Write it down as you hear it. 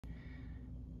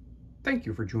Thank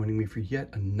you for joining me for yet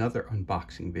another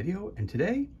unboxing video, and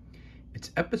today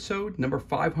it's episode number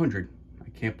 500. I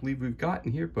can't believe we've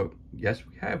gotten here, but yes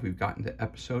we have. We've gotten to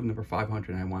episode number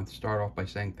 500, and I want to start off by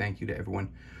saying thank you to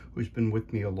everyone who's been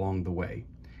with me along the way.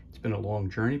 It's been a long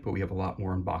journey, but we have a lot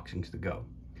more unboxings to go.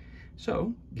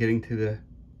 So, getting to the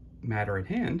matter at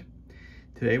hand,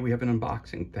 today we have an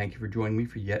unboxing. Thank you for joining me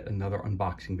for yet another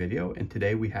unboxing video, and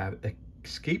today we have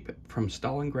Escape from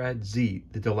Stalingrad Z,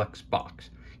 the deluxe box.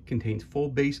 Contains full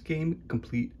base game,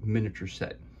 complete miniature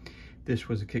set. This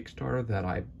was a Kickstarter that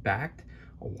I backed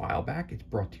a while back. It's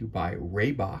brought to you by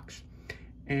Raybox,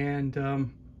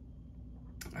 and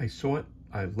I saw it.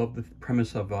 I love the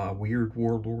premise of weird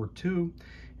World War II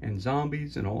and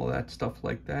zombies and all that stuff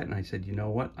like that, and I said, you know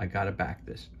what, I gotta back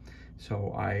this.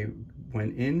 So I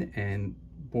went in and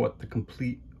bought the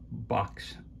complete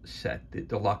box set, the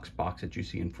deluxe box that you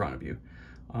see in front of you.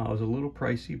 It was a little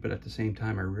pricey, but at the same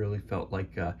time, I really felt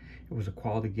like it was a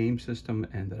quality game system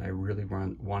and that I really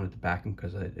wanted to back them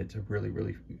because it's a really,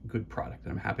 really good product,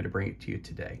 and I'm happy to bring it to you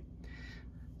today.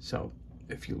 So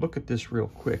if you look at this real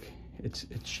quick, it's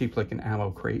shaped like an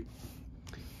ammo crate.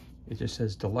 It just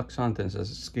says Deluxe on it, and it says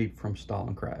Escape from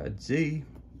Stalingrad Z.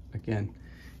 Again,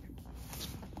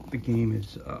 the game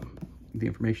is, the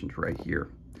information's right here.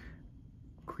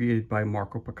 Created by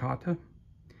Marco Piccotta.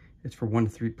 It's for 1 to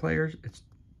 3 players.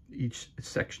 Each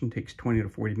section takes 20 to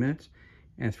 40 minutes,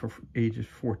 and it's for ages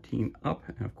 14 up,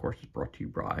 and of course it's brought to you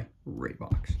by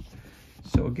Raybox.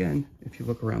 So again, if you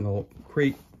look around the whole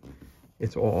crate,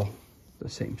 it's all the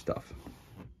same stuff.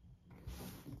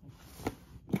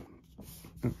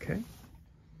 Okay.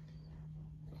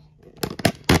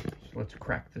 So let's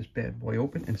crack this bad boy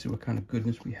open and see what kind of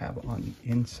goodness we have on the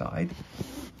inside.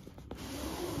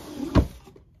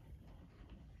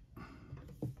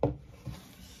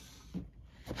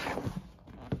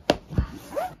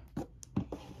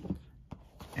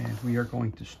 We are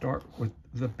going to start with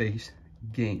the base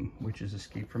game, which is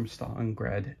Escape from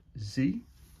Stalingrad Z.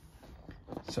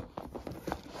 So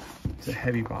it's a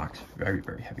heavy box, very,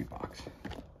 very heavy box.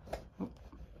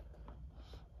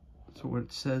 So what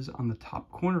it says on the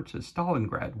top corner, it says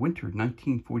Stalingrad, winter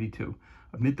 1942.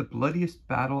 Amid the bloodiest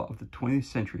battle of the 20th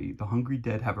century, the hungry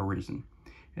dead have arisen.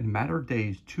 In a matter of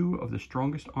days, 2 of the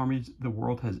strongest armies the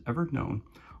world has ever known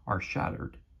are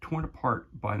shattered, torn apart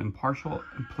by an impartial,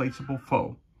 implacable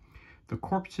foe. The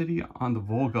corpse city on the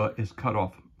Volga is cut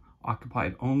off,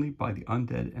 occupied only by the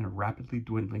undead and a rapidly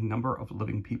dwindling number of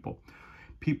living people.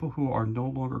 People who are no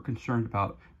longer concerned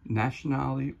about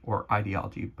nationality or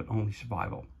ideology, but only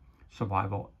survival.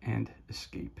 Survival and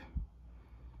escape.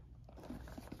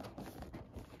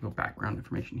 No background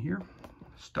information here.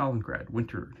 Stalingrad,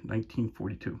 winter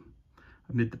 1942.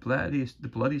 Amid the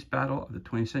bloodiest battle of the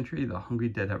 20th century, the hungry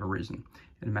dead have arisen.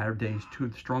 In a matter of days, 2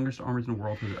 of the strongest armies in the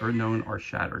world has ever known are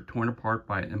shattered, torn apart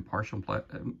by an impartial,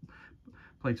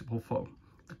 implacable foe.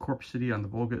 The corpse city on the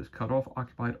Volga is cut off,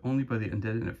 occupied only by the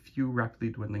undead and a few rapidly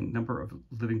dwindling number of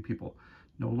living people,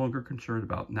 no longer concerned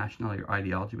about nationality or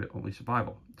ideology, but only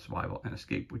survival and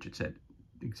escape, which it said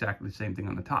exactly the same thing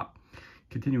on the top.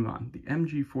 Continuing on, the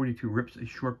MG-42 rips a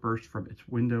short burst from its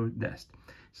window nest,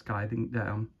 skiving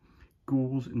down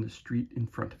ghouls in the street in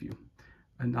front of you.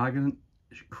 A noggin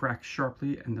cracks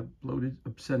sharply, and the bloated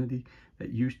obscenity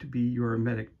that used to be your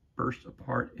emetic bursts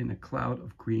apart in a cloud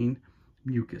of green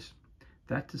mucus.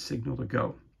 That's the signal to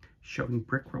go. Shoving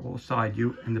brick rubble aside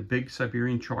you, and the big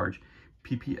Siberian charge,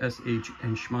 PPSH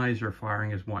and Schmeiser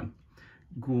firing as one.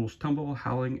 Ghouls tumble,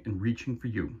 howling, and reaching for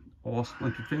you, all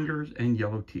splintered fingers and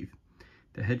yellow teeth.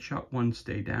 The headshot ones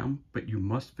stay down, but you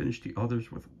must finish the others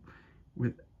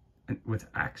with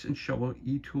axe and shovel,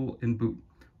 e-tool and boot.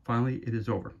 Finally, it is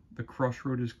over. The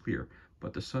crossroad is clear,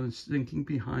 but the sun is sinking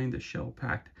behind the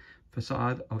shell-packed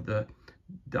facade of the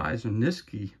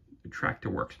Dyzerniski tractor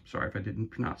works. Sorry if I didn't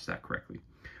pronounce that correctly.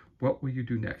 What will you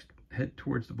do next? Head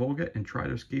towards the Volga and try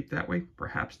to escape that way?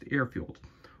 Perhaps the airfields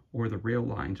or the rail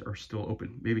lines are still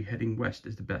open. Maybe heading west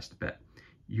is the best bet.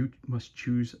 You must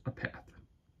choose a path.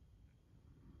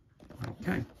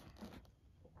 Okay.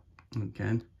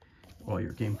 Again, all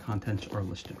your game contents are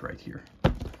listed right here.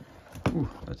 Ooh,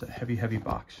 that's a heavy, heavy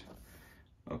box.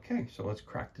 Okay, so let's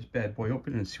crack this bad boy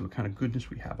open and see what kind of goodness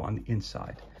we have on the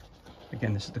inside.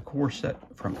 Again, this is the core set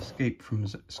from Escape from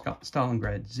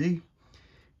Stalingrad Z,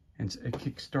 and it's a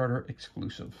Kickstarter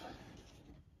exclusive.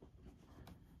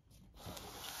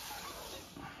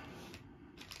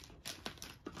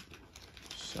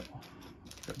 So,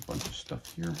 got a bunch of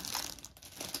stuff here.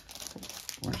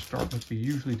 We're going to start like we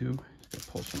usually do. Just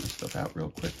pull some of this stuff out real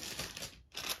quick.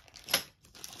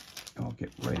 And I'll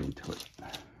get right into it.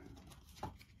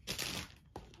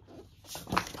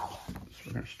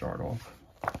 we're going to start off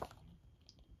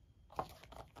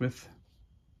with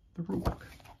the rulebook.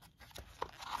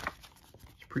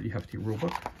 It's a pretty hefty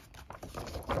rulebook.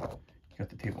 You got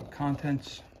the table of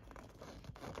contents.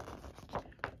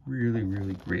 Really,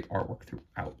 really great artwork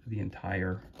throughout the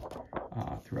entire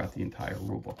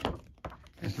rulebook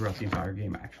and throughout the entire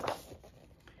game, actually.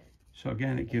 So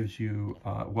again, it gives you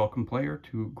welcome player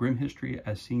to grim history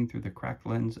as seen through the cracked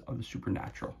lens of the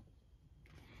supernatural.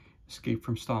 Escape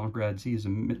from Stalingrad Z is a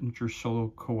miniature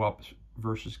solo co-op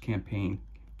versus campaign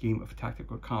game of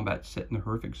tactical combat set in the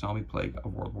horrific zombie plague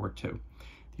of World War II.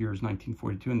 The year is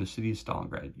 1942 and the city is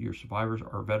Stalingrad. Your survivors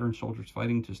are veteran soldiers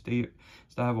fighting to stave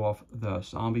off the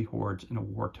zombie hordes in a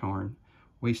war-torn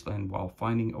wasteland while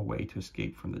finding a way to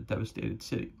escape from the devastated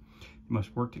city. You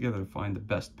must work together to find the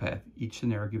best path, each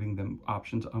scenario giving them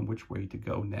options on which way to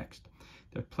go next.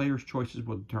 The player's choices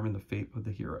will determine the fate of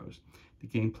the heroes. The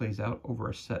game plays out over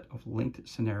a set of linked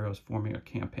scenarios forming a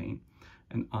campaign,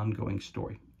 an ongoing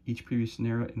story. Each previous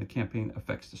scenario in the campaign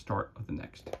affects the start of the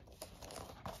next.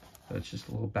 So it's just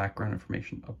a little background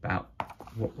information about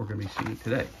what we're going to be seeing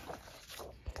today.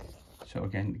 So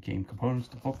again, the game components,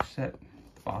 the book set,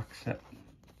 the box set,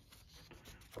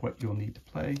 what you'll need to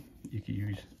play. You can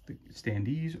use the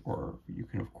standees, or you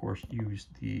can of course use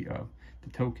the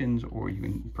tokens, or you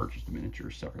can purchase the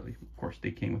miniatures separately. Of course, they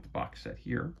came with the box set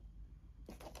here.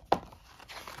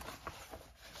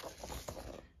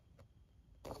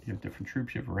 You have different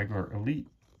troops. You have regular, elite.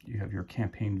 You have your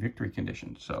campaign victory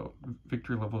conditions. So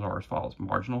victory levels are as follows: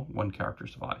 marginal, 1 character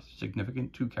survives;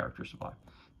 significant, 2 characters survive;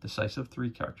 decisive, 3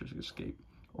 characters escape;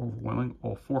 overwhelming,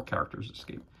 all 4 characters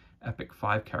escape; epic,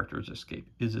 5 characters escape.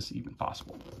 Is this even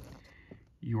possible?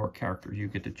 Your character, you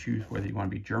get to choose whether you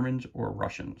want to be Germans or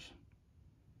Russians.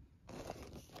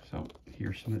 So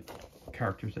here's some of the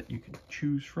characters that you can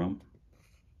choose from.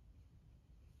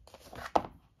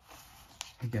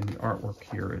 Again, the artwork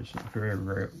here is very,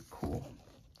 very cool.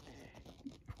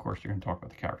 Of course, you're going to talk about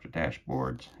the character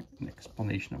dashboards, an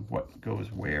explanation of what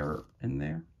goes where in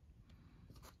there.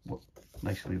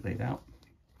 Nicely laid out.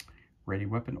 Ready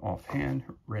weapon, offhand,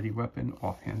 ready weapon,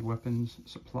 offhand weapons,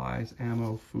 supplies,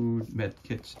 ammo, food, med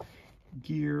kits,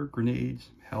 gear, grenades,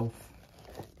 health,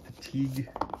 fatigue,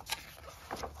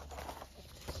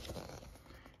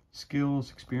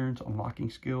 skills, experience, unlocking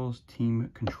skills, team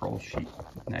control sheet.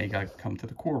 Now you got to come to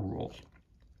the core rules.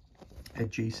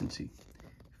 Adjacency,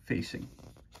 facing,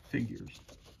 figures,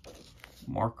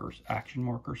 markers, action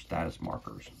markers, status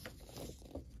markers,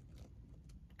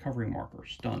 covering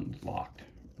markers, stunned, locked,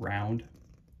 round,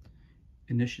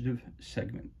 initiative,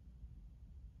 segment.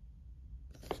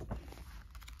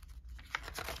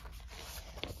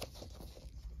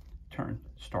 Turn,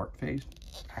 start phase,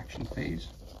 action phase,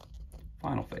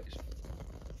 final phase,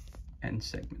 end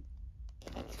segment.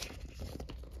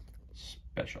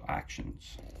 Special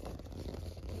actions.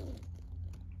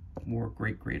 More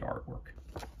great artwork.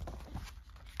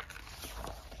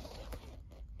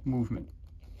 Movement.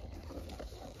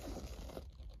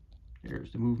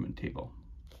 There's the movement table.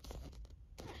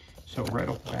 So right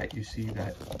off the bat, you see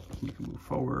that you can move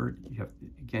forward. You have,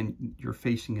 again, your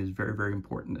facing is very, very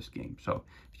important in this game. So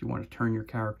if you want to turn your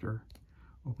character,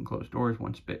 open, close doors,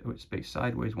 1 space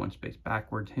sideways, 1 space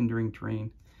backwards, hindering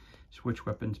terrain, switch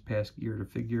weapons, pass gear to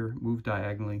figure, move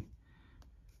diagonally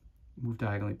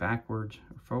backwards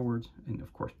or forwards, and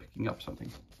of course picking up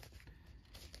something.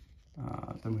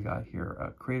 Then we got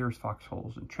here craters,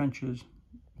 foxholes, and trenches,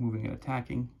 moving and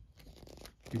attacking.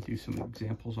 You do some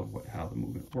examples of how the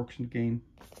movement works in the game.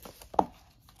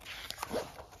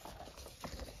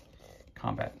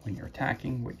 Combat, when you're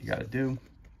attacking, what you got to do,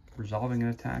 resolving an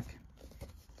attack,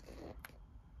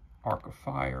 arc of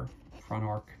fire, front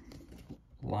arc,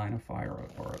 line of fire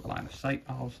or line of sight,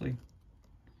 obviously,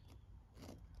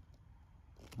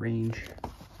 range,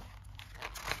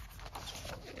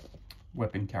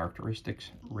 weapon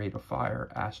characteristics, rate of fire,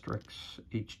 asterisks,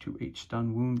 H2H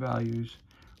stun wound values,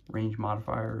 range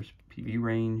modifiers, PV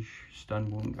range, stun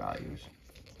wound values,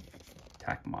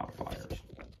 attack modifiers,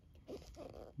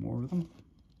 more of them,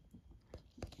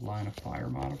 line of fire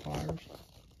modifiers,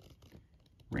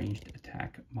 ranged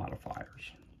attack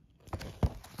modifiers.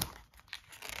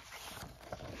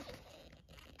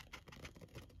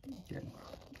 Again,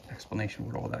 explanation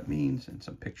of what all that means and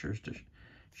some pictures to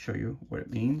show you what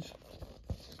it means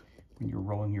when you're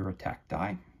rolling your attack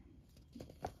die.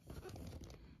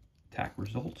 Attack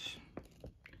results.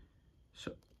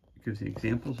 So it gives the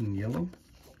examples in yellow.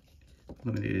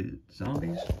 Eliminated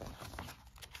zombies.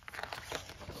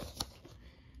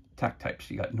 Attack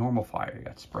types. You got normal fire, you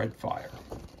got spread fire.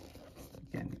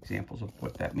 Again, examples of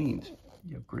what that means.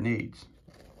 You have grenades,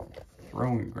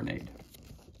 throwing a grenade,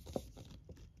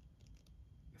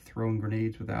 throwing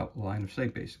grenades without line of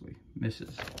sight, basically.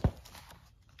 Misses.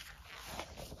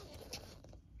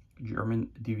 German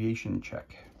deviation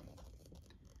check.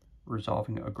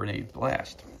 Resolving a grenade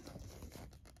blast.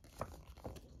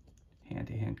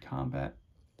 Hand-to-hand combat.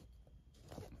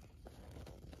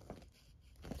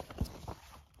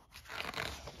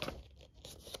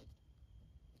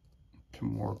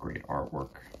 Some more great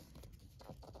artwork.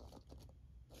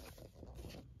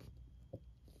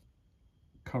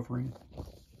 Covering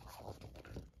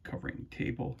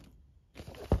table.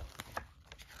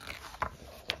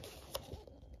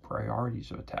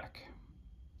 Priorities of attack.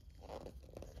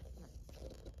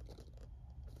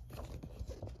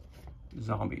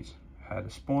 Zombies, how to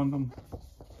spawn them.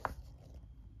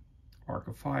 Arc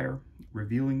of fire,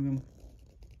 revealing them.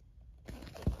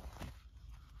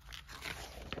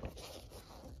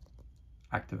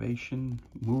 Activation,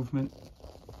 movement.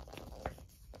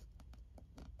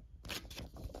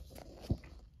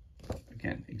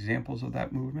 Again, examples of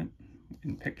that movement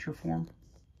in picture form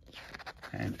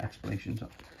and explanations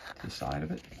up to the side of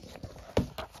it.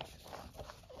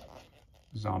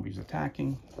 Zombies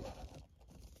attacking.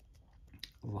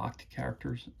 Locked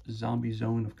characters, zombie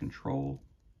zone of control.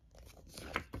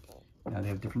 Now they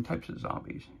have different types of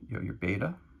zombies. You have your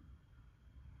beta,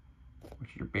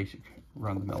 which is your basic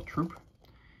run-of-the-mill troop.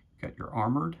 You got your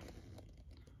armored,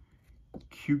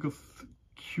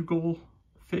 Kugel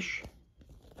fish,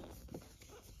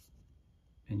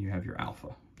 and you have your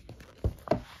alpha.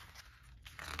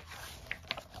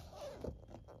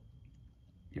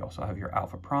 You also have your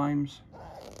alpha primes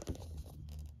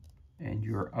and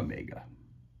your omega.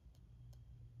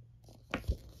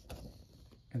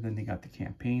 And then they got the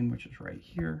campaign, which is right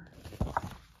here.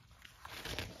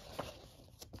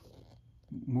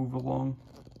 Move along.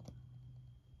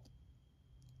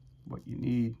 What you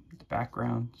need, the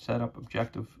background, setup,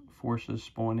 objective, forces,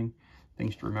 spawning,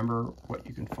 things to remember, what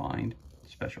you can find,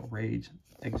 special raids,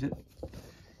 exit.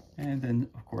 And then,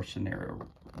 of course, scenario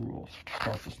rules.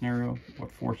 Start the scenario, what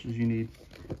forces you need,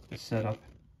 the setup,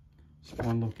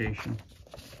 spawn location,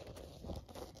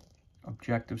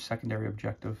 objective, secondary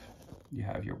objective. You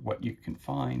have your what you can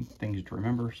find, things to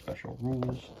remember, special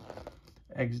rules,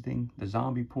 exiting, the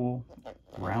zombie pool,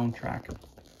 round track,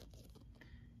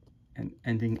 and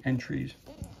ending entries.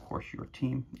 Of course, your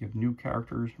team. You have new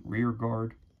characters, rear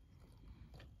guard.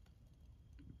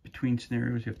 Between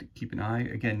scenarios, you have to keep an eye.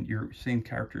 Again, your same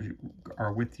characters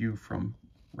are with you from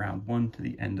round 1 to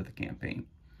the end of the campaign.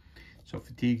 So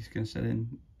fatigue is going to set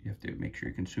in. You have to make sure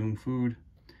you consume food,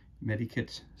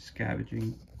 medikits,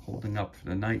 scavenging, holding up for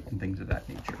the night, and things of that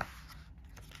nature.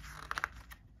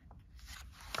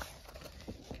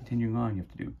 Continuing on, you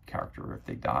have to do character if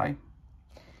they die.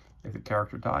 If a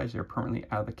character dies, they're permanently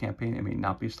out of the campaign and may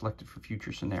not be selected for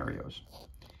future scenarios.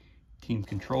 Team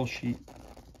control sheet,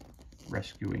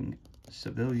 rescuing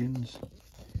civilians,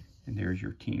 and there's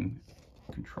your team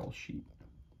control sheet.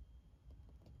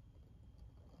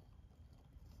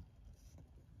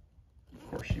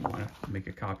 Of course, you want to make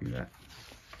a copy of that.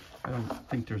 I don't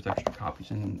think there's extra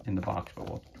copies in the box, but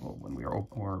we'll when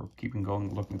we're keeping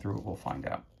going, looking through it, we'll find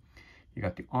out. You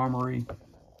got the armory,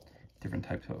 different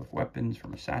types of weapons,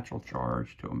 from a satchel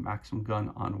charge to a Maxim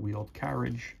gun on wheeled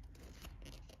carriage.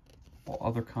 All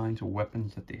other kinds of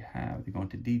weapons that they have. They go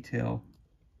into detail.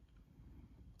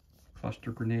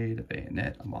 Cluster grenade, a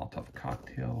bayonet, a Molotov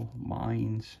cocktail,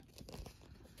 mines,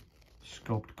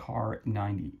 scoped car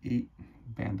 98,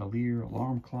 bandolier,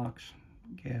 alarm clocks,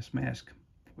 gas mask,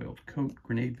 wheeled coat,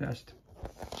 grenade vest,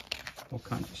 all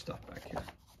kinds of stuff back here.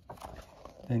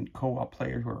 Then co-op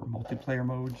players or multiplayer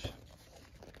modes.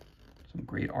 Some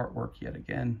great artwork yet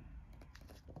again.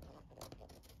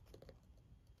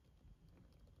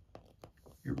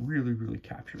 It really, really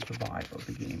captures the vibe of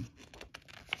the game.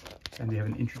 And they have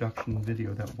an introduction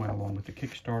video that went along with the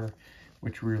Kickstarter,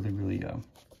 which really,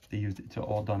 they used it. It's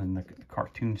all done in the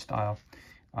cartoon style.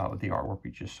 The artwork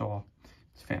we just saw,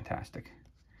 it's fantastic.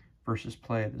 Versus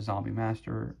play, the zombie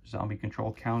master, zombie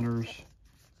control counters,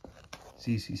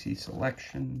 ZCC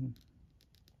selection,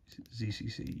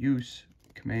 ZCC use,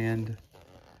 command,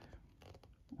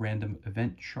 random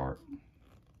event chart,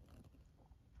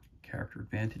 character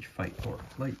advantage, fight or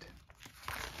flight,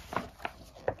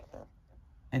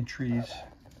 entries,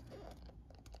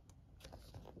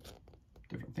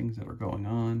 different things that are going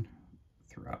on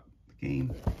throughout the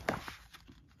game.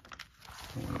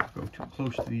 Don't want to go too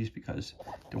close to these because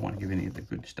I don't want to give any of the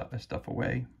good stuff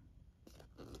away.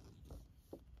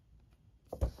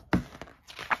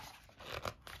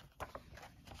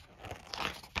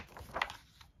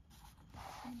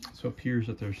 So it appears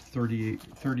that there's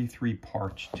 33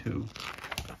 parts to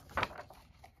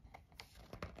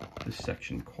this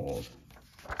section called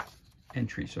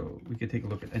entry. So we could take a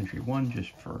look at entry 1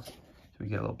 just for, so we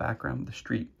get a little background. The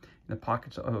street. In the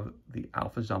pockets of the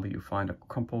alpha zombie, you find a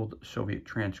crumpled Soviet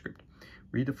transcript.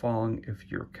 Read the following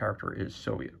if your character is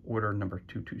Soviet. Order number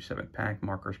 227. Panic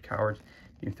markers, cowards.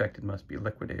 The infected must be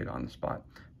liquidated on the spot.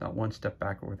 Not one step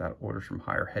back without orders from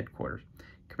higher headquarters.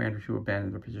 Commanders who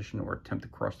abandon their position or attempt to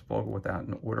cross the Volga without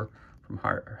an order from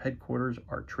higher headquarters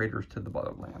are traitors to the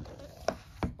motherland.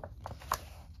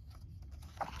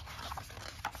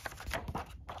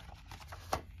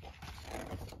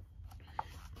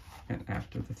 And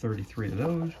after the 33 of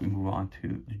those, we move on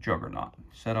to the Juggernaut.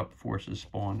 Setup, forces,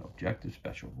 spawn, objectives,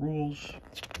 special rules.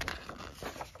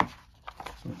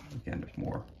 So again, there's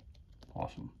more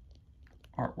awesome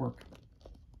artwork.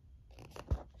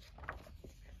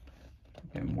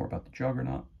 Again, more about the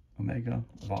Juggernaut, Omega,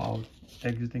 Evolve,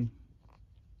 Exiting.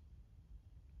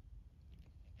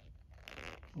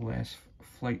 Last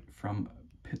flight from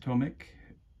Potomac.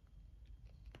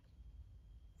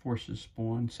 Forces,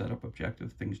 spawn, setup,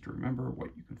 objective, things to remember,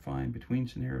 what you can find between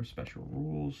scenarios, special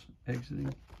rules,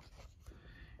 exiting.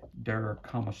 Der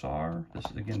Kommissar. This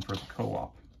is again for the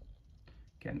co-op.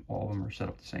 Again, all of them are set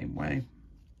up the same way.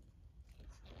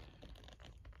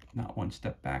 Not one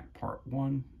step back, part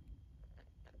 1.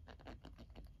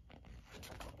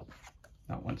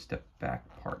 Not one step back,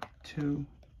 part 2.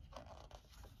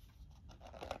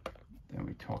 Then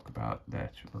we talk about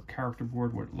that our character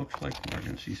board, what it looks like. We're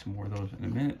going to see some more of those in a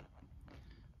minute.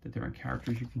 The different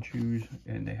characters you can choose,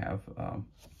 and they have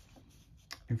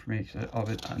information of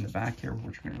it on the back here,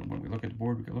 which when we look at the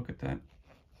board, we can look at that.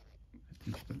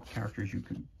 These are the characters you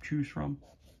can choose from.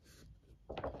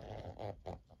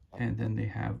 And then they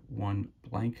have one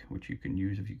blank, which you can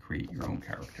use if you create your own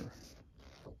character.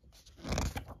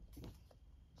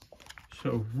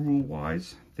 So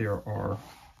rule-wise,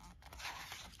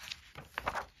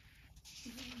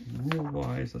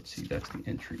 let's see, that's the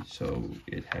entry. So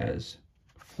it has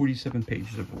 47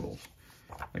 pages of rules.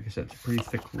 Like I said, it's a pretty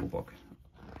thick rule book.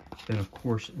 Then, of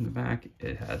course, in the back,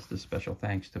 it has the special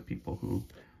thanks to people who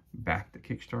backed the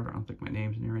Kickstarter. I don't think my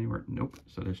name's in there anywhere. Nope.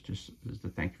 So there's the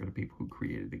thank you for the people who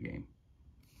created the game.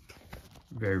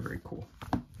 Very, very cool.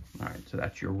 All right, so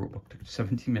that's your rule book. Took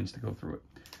 17 minutes to go through it.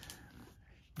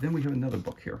 Then we have another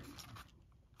book here.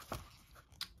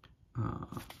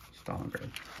 Stalingrad.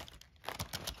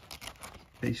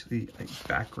 Basically,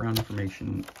 background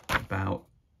information about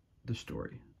the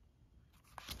story.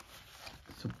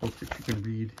 It's a book that you can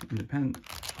read independent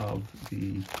of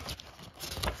the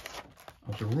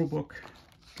rule book.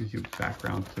 Gives you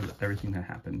background to everything that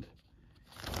happened.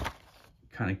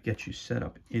 Kind of gets you set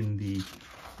up in the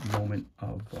moment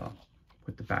of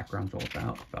what the background's all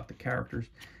about the characters.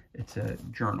 It's a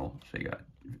journal, so you got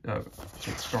so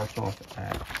it starts off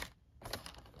at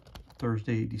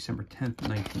Thursday, December 10th,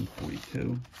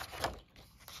 1942.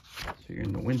 So you're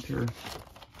in the winter.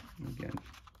 Again,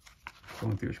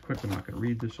 going through this quick, I'm not going to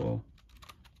read this all.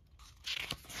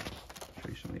 Show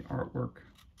you some of the artwork.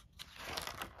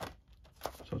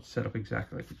 So it's set up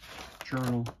exactly like a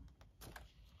journal.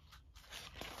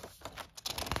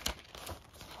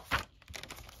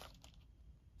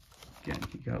 Again,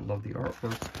 you gotta love the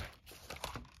artwork.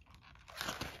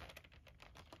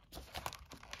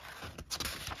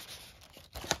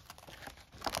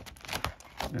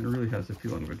 And it really has the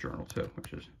feeling of a journal too,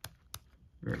 which is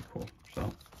very cool.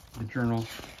 So the journal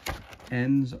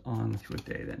ends on, let's see what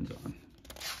day it ends on.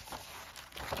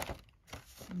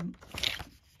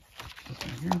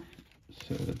 Here.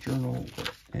 So the journal will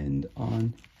end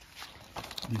on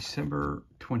December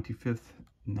 25th,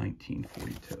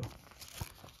 1942.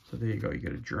 So there you go, you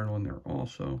get a journal in there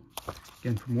also.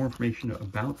 Again, for more information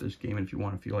about this game, and if you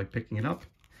want to feel like picking it up,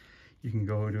 you can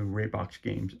go to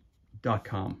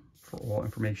rayboxgames.com for all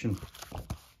information,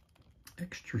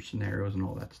 extra scenarios, and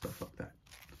all that stuff like that.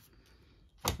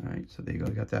 All right, so there you go,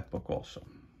 you got that book also.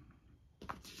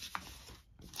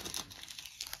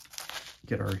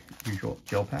 Get our usual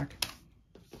gel pack.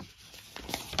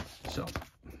 So,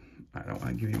 I don't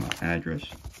want to give you my address,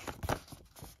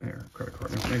 there, credit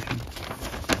card information,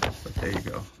 but there you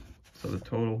go. So the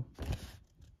total,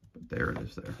 but there it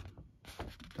is there.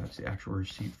 That's the actual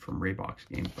receipt from Raybox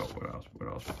Games, but what else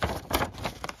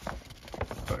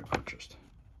I purchased.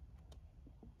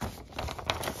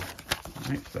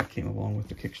 Alright, so that came along with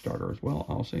the Kickstarter as well.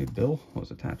 I'll say the bill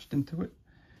was attached into it.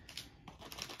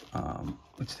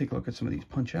 Let's take a look at some of these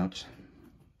punch outs.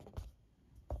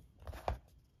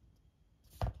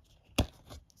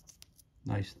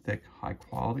 Nice, thick, high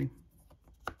quality.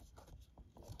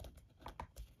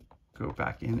 Go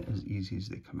back in as easy as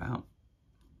they come out.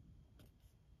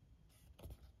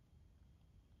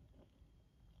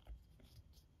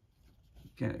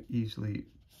 Again, easily,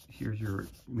 here's your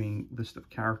main list of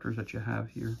characters that you have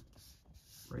here,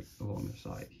 right along the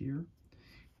side here.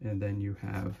 And then you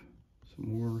have some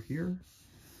more here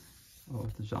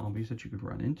of the zombies that you could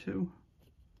run into.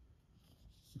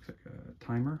 Looks like a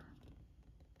timer.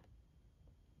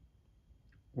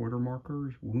 Order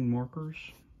markers, wound markers.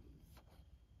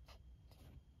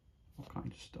 All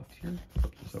kinds of stuff here.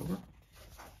 Flip this over.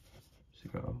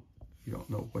 So you don't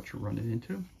know what you're running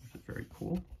into, which is very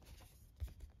cool.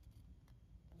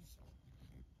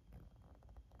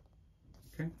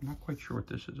 Okay, I'm not quite sure what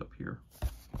this is up here.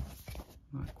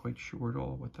 Not quite sure at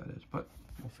all what that is, but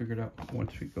we'll figure it out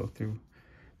once we go through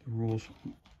the rules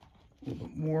a little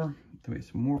bit more. There may be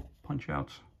some more punch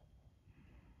outs.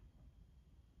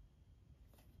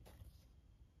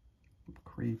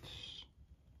 Crates.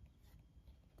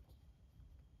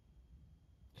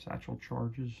 Satchel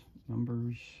charges,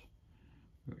 numbers,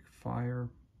 like fire,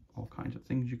 all kinds of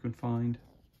things you can find.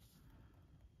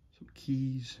 Some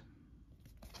keys.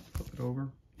 Flip it over.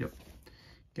 Yep.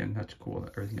 Again, that's cool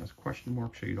that everything has a question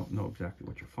mark, so you don't know exactly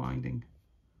what you're finding.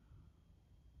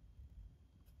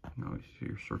 Now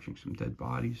you're searching some dead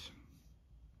bodies.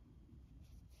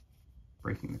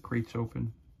 Breaking the crates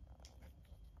open.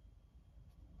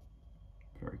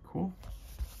 Very cool.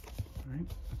 All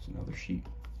right, that's another sheet.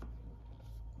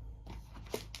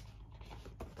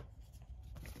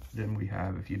 Then we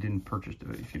have, if you don't purchase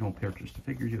the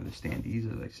figures, you have the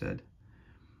standees, as I said.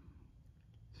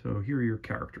 So here are your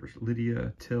characters: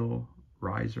 Lydia, Till,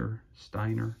 Reiser,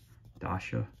 Steiner,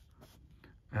 Dasha,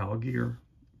 Algier,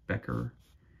 Becker,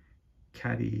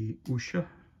 Katiusha.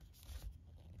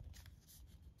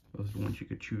 Those are the ones you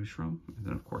could choose from. And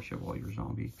then of course you have all your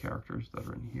zombie characters that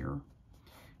are in here.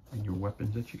 And your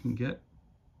weapons that you can get.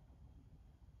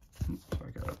 So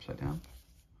I got it upside down.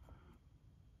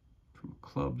 From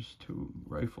clubs to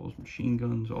rifles, machine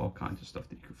guns, all kinds of stuff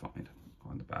that you can find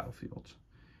on the battlefields.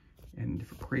 And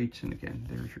different crates, and again,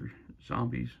 there's your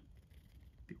zombies,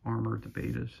 the armor, the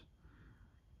betas,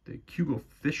 the Kugel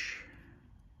fish,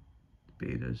 the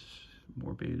betas,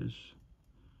 more betas.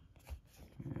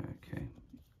 Okay.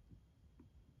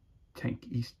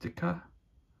 Tankistica,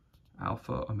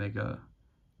 Alpha, Omega,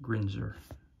 Grinzer.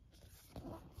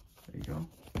 There you go.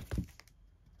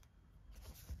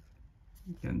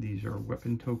 Again, these are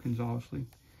weapon tokens, obviously.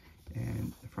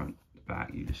 And the front, the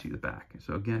back, you just see the back.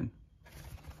 So again,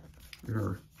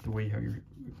 the way you have your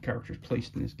characters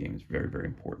placed in this game is very, very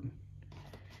important.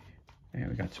 And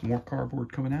we got some more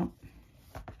cardboard coming out.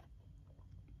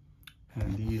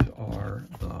 And these are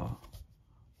the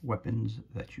weapons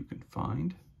that you can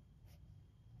find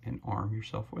and arm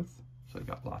yourself with. So I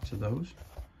got lots of those.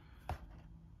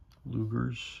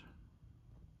 Lugers,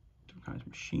 different kinds of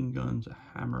machine guns, a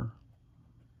hammer,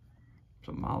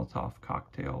 some Molotov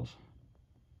cocktails,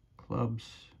 clubs,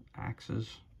 axes.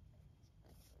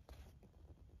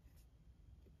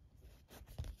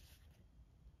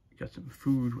 You got some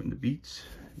food when the beats.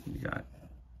 You got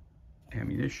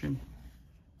ammunition,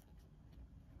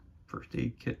 first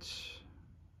aid kits,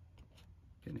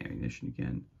 again, ammunition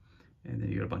again, and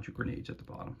then you got a bunch of grenades at the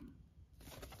bottom.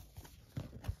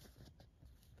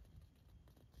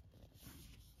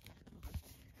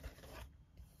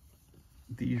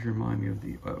 These remind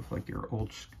me of like your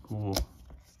old school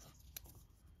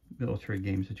military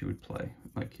games that you would play,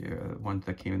 like ones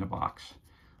that came in a box.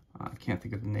 I can't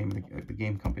think of the name of the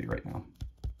game company right now.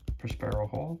 Prospero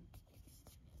Hall?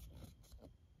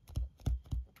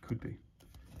 Could be.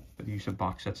 But they used to have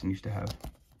box sets and used to have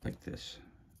like this.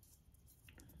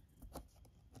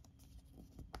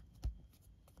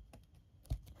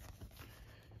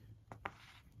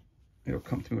 It'll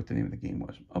come to me what the name of the game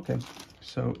was. Okay,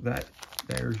 so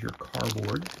there's your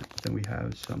cardboard. Then we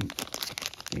have some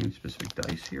game-specific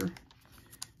dice here.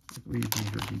 I believe these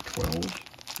are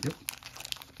D12s. Yep.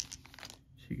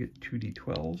 So you get 2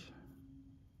 D12s.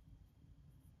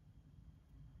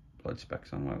 Blood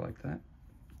specks on them, I like that.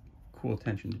 Cool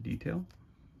attention to detail.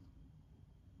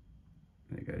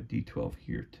 And I got a D12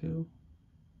 here too.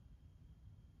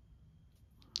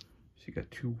 So you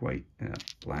got 2 white and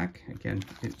a black. Again,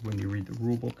 when you read the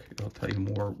rule book, it'll tell you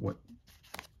more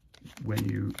when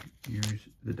you use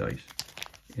the dice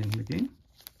in the game.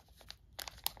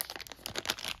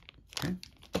 Okay,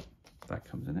 that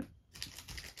comes in it.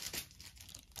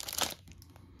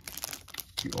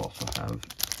 You also have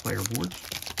player boards.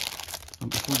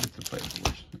 Before we get to the player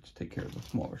boards, let's take care of the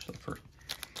smaller stuff first.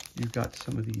 You've got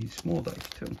some of these small dice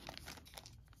too.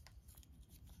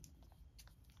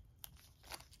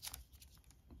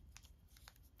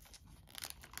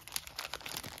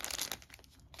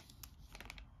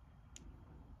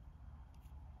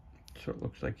 So it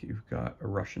looks like you've got a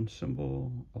Russian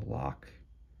symbol, a lock,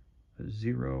 a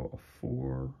 0, a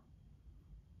 4,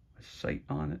 a sight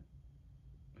on it,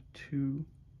 a 2.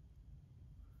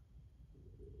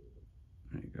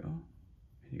 There you go.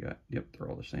 You got, yep, they're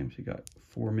all the same. So you got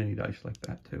 4 mini dice like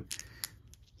that too.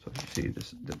 So as you see,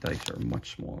 the dice are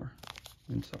much smaller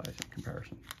in size in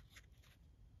comparison.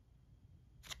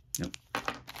 Yep.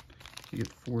 You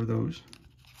get 4 of those.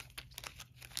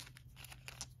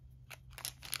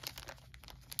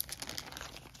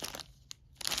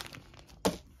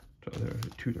 So there are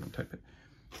 2 different types.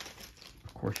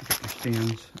 Of course, you get your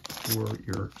stands for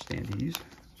your standees.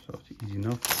 So it's easy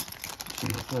enough. See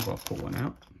before, but I'll pull one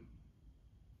out.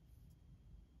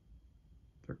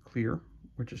 They're clear,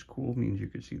 which is cool, means you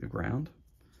can see the ground.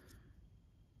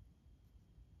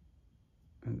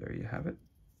 And there you have it.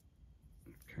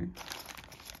 Okay.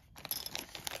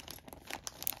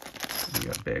 And you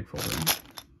got a bag full in.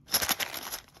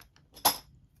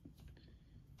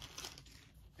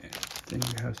 And then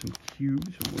you have some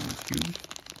cubes, some wooden cubes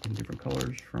in different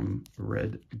colors, from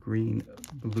red, green,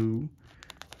 blue,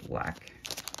 black.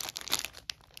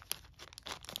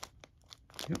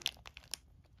 Yep.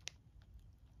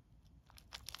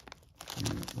 And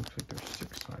it looks like they're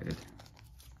 6-sided.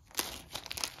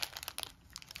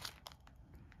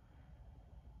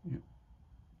 Yep.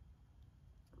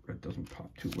 Red doesn't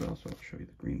pop too well, so I'll show you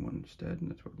the green one instead,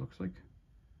 and that's what it looks like.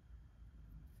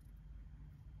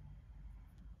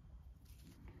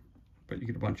 But you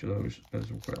get a bunch of those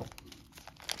as well.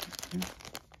 Okay.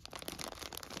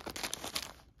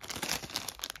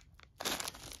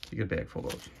 You get a bag full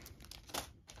of those.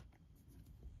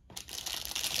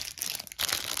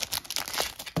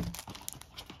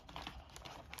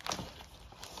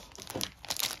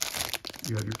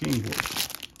 You have your game board.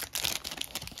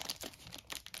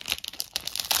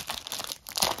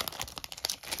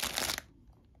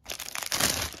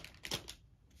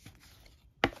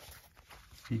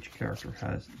 Each character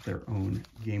has their own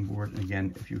game board. And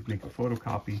again, if you make a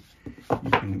photocopy,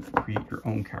 you can create your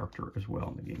own character as well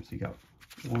in the game. So you got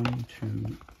 1,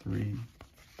 2, 3,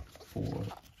 4,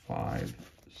 5,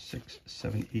 6,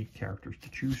 7, 8 characters to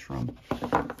choose from,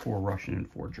 4 Russian and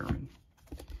 4 German.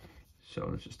 So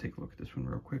let's just take a look at this one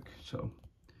real quick. So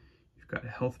you've got a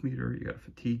health meter, you got a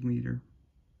fatigue meter,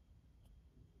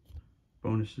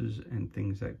 bonuses and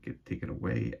things that get taken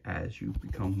away as you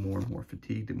become more and more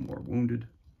fatigued and more wounded.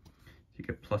 So you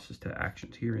get pluses to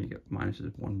actions here, and you get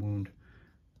minuses, 1 wound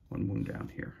down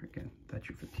here. Again, that's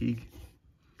your fatigue.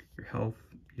 Your health,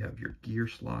 you have your gear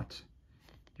slots.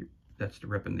 That's the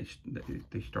weapon.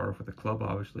 They start off with a club,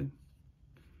 obviously.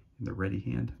 In the ready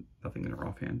hand, nothing in their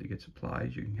off hand. You get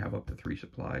supplies. You can have up to 3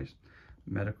 supplies: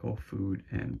 medical, food,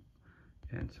 and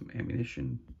some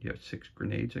ammunition. You have 6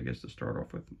 grenades, I guess, to start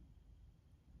off with.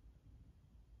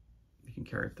 You can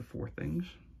carry up to 4 things.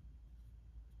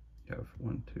 You have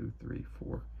 1, 2, 3,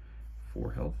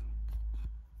 4 health.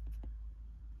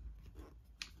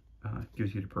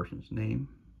 Gives you the person's name.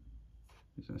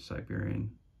 He's a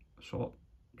Siberian assault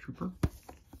trooper.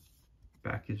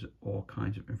 Back is all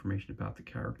kinds of information about the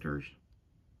characters.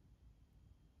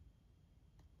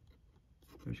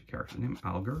 There's a character named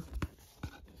Alger.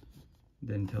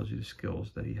 Then tells you the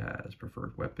skills that he has: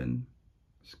 preferred weapon,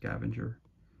 scavenger,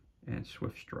 and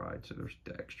swift stride. So there's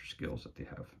the extra skills that they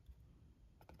have.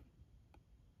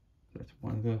 That's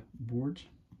one of the boards.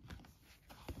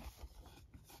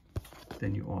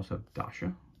 Then you also have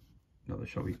Dasha, another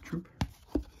Soviet troop.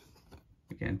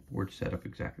 Again, board set up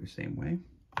exactly the same way.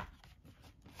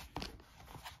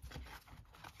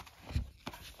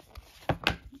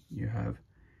 You have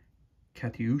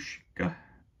Katyushka,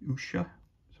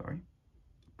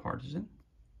 partisan.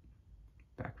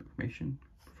 Back information,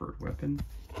 preferred weapon.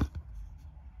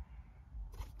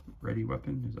 Ready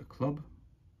weapon is a club.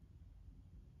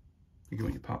 Again,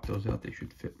 when you pop those out, they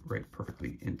should fit right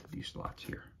perfectly into these slots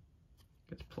here.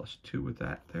 Gets +2 with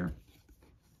that there.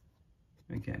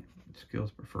 Again, skills,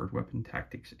 preferred weapon,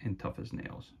 tactics, and tough as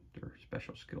nails. They're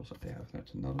special skills that they have.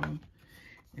 That's another one.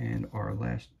 And our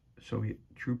last Soviet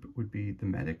troop would be the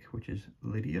medic, which is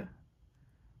Lydia.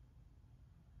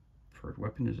 Preferred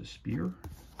weapon is a spear.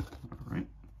 All right.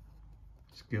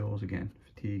 Skills, again,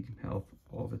 fatigue, health,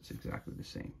 all of it's exactly the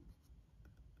same.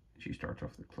 She starts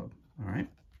off the club. All right.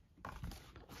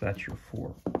 So that's your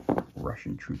 4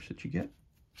 Russian troops that you get.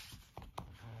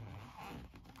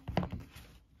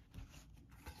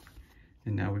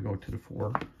 And now we go to the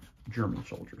 4 German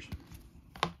soldiers.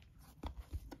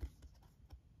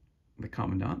 The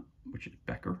Commandant, which is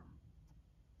Becker.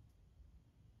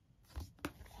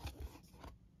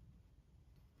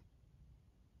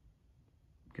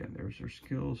 Again, there's their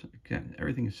skills. Again,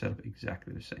 everything is set up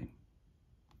exactly the same.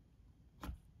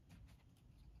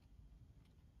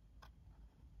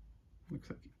 Looks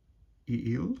like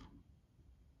Eel,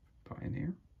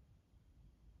 Pioneer,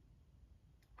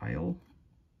 Isle,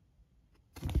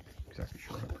 not exactly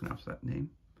sure how to pronounce that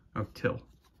name. Oh, Till.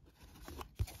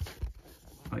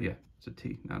 Oh yeah, it's a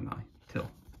T, not an I. Till.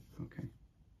 Okay.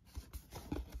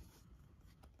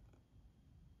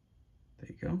 There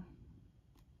you go.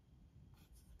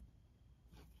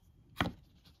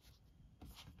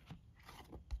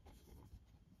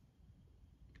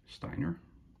 Steiner.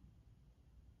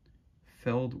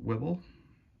 Feldwebel.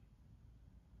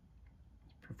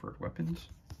 Preferred weapons.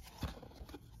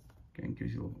 Again,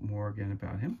 gives you a little more again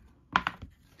about him.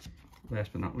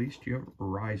 Last but not least, you have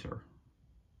Reiser.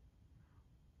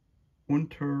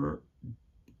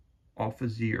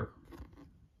 Unteroffizier.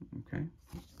 Okay.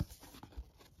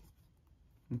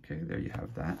 Okay, there you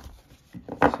have that.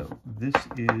 So this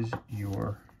is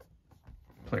your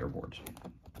player boards.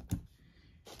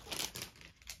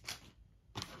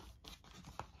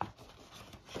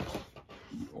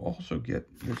 You also get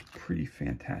this pretty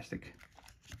fantastic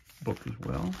book as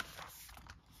well.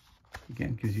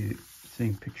 Again, gives you the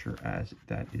same picture as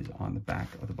that is on the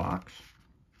back of the box.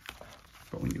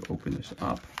 But when you open this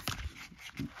up,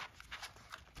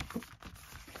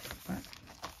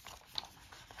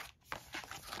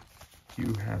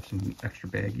 you have some extra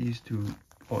baggies to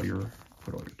put all your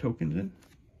tokens in.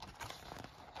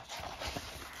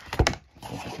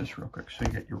 Look at this real quick. So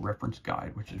you get your reference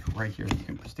guide, which is right here. You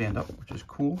can stand up, which is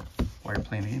cool while you're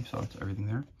playing the game. So it's everything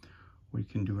there. What you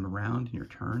can do in a round in your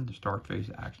turn, the start phase,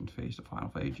 the action phase, the final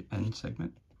phase, end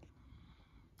segment.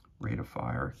 Rate of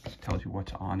fire tells you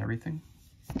what's on everything.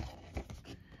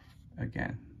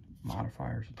 Again,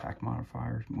 modifiers, attack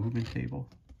modifiers, movement table,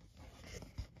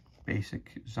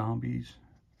 basic zombies,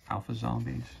 alpha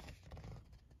zombies,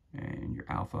 and your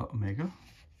alpha omega.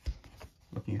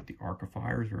 Looking at the arc of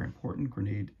fire is very important,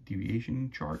 grenade deviation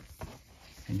chart,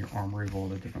 and your armory of all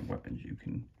the different weapons you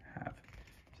can have.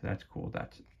 So that's cool.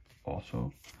 That's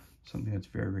also something that's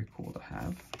very, very cool to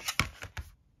have.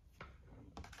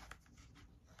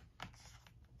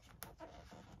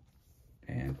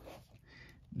 And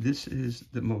this is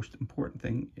the most important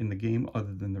thing in the game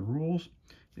other than the rules,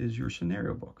 is your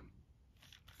scenario book.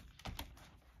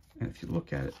 And if you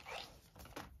look at it,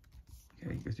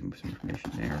 okay, it gives you some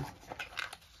information there.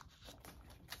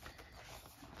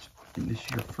 And this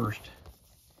is your first.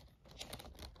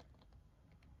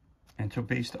 And so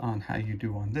based on how you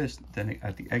do on this, then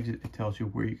at the exit, it tells you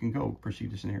where you can go.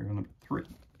 Proceed to scenario number 3.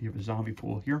 You have a zombie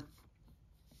pool here,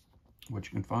 which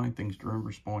you can find things to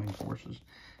remember, spawning forces,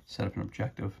 set up an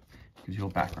objective, gives you a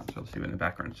background. So let's see what in the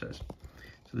background says.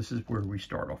 So this is where we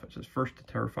start off. It says, first the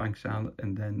terrifying sound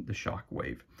and then the shock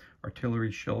wave.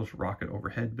 Artillery shells rocket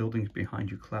overhead, buildings behind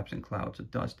you collapse in clouds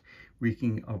of dust,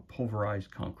 reeking of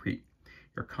pulverized concrete.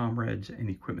 Your comrades and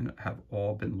equipment have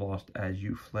all been lost as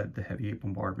you fled the heavy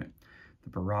bombardment. The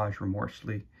barrage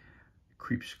remorselessly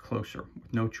creeps closer.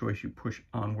 With no choice, you push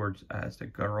onwards as the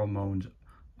guttural moans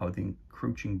of the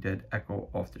encroaching dead echo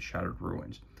off the shattered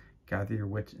ruins. Gather your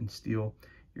wits and steel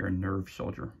your nerve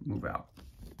soldier. Move out.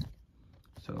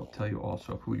 So it'll tell you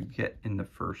also who you get in the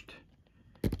first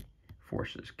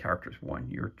forces. Characters 1.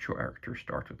 Your character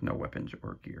starts with no weapons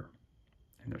or gear.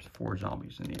 And there's 4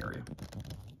 zombies in the area.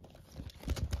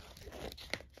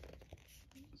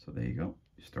 So there you go.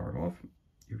 You start off.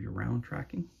 You have your round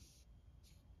tracking.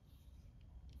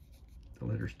 The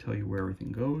letters tell you where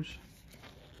everything goes.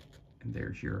 And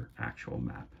there's your actual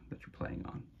map that you're playing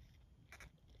on.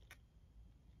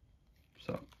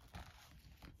 So,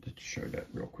 just to show that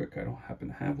real quick, I don't happen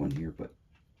to have one here, but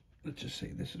let's just say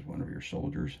this is one of your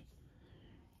soldiers.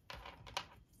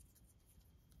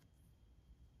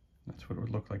 That's what it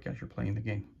would look like as you're playing the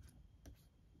game.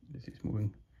 As he's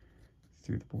moving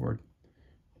through the board.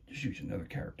 Just use another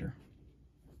character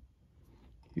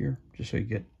here, just so you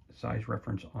get size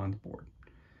reference on the board.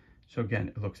 So again,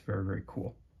 it looks very, very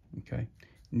cool. Okay,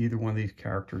 neither one of these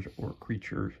characters or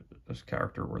creatures, this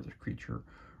character or this creature,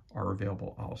 are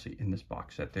available obviously in this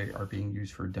box set. They are being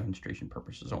used for demonstration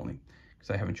purposes only,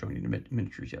 because I haven't shown you the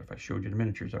miniatures yet. If I showed you the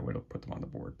miniatures, I would have put them on the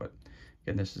board. But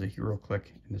again, this is a Hero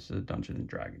Click, and this is a Dungeons and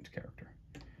Dragons character,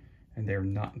 and they're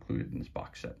not included in this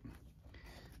box set.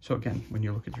 So again, when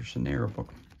you look at your scenario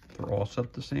book, they're all set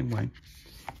up the same way,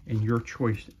 and your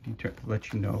choice to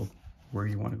let you know where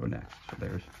you want to go next. So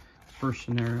there's the first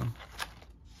scenario,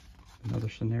 another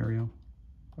scenario,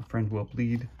 a friend will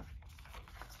bleed,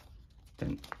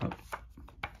 then up,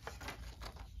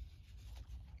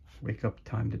 wake up,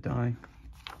 time to die,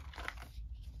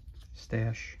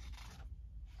 stash,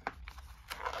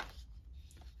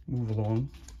 move along,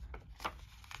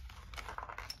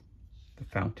 the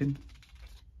fountain,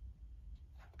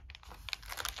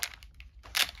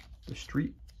 the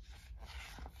street,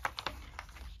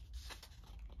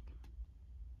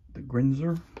 the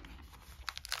Grinzer,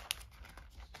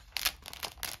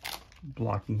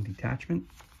 blocking detachment,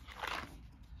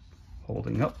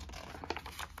 holding up,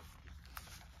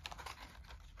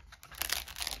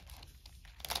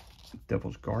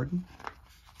 Devil's Garden,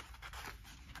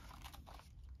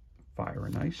 Fire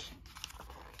and Ice,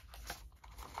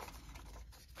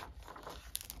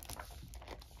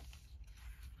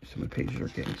 some of the pages are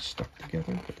getting stuck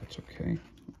together, but that's okay.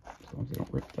 As long as they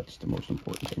don't rip, that's the most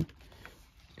important thing.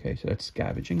 Okay, so that's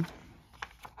Scavenging.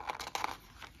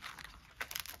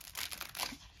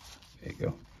 There you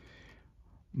go.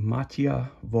 Matia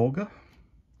Volga.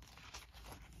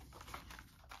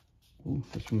 Ooh,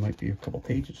 this one might be a couple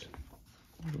pages.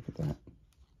 Look at that.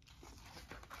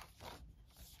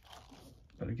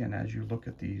 But again, as you look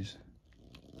at these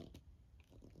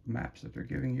maps that they're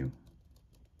giving you,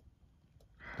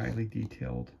 highly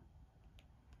detailed.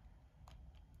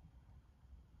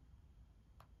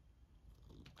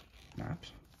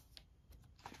 Maps.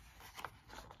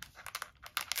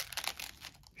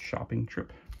 Shopping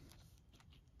trip.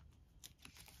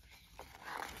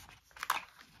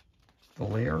 The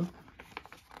Lair.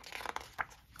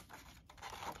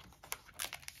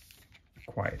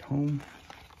 Quiet Home.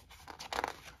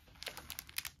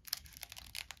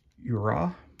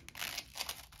 Ura.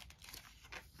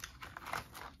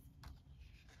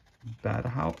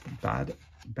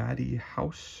 Baddie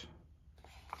House.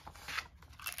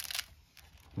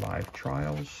 Live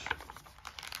Trials.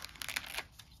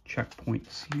 Checkpoint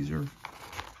Caesar.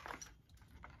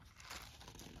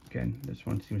 Again, this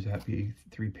one seems to have a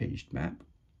 3-paged map.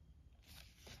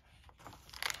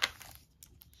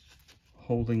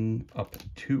 Holding Up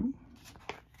 2.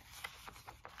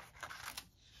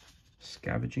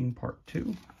 Scavenging Part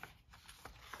 2.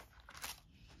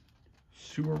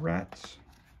 Sewer Rats.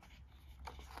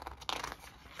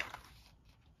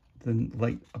 The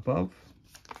Light Above.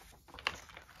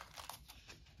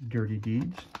 Dirty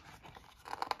Deeds.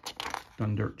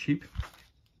 Done Dirt Cheap.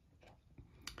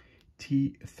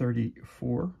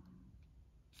 T-34.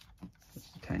 That's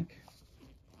the tank.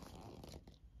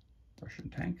 Russian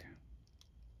tank.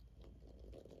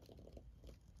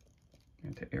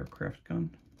 Anti-aircraft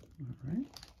gun. All right,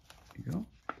 there you go.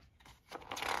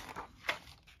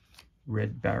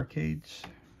 Red Barricades.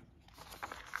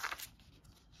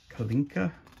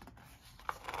 Kalinka.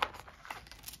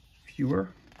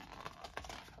 Fewer.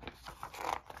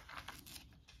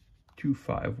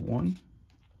 251.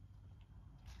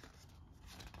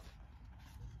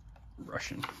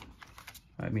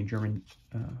 German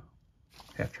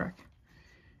half track.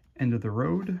 End of the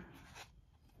Road.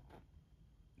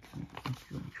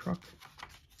 German truck.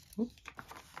 Oop.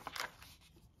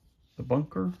 The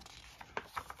Bunker.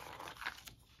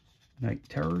 Night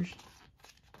Terrors.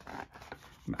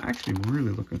 I'm actually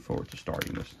really looking forward to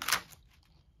starting this.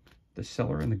 The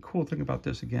Cellar, and the cool thing about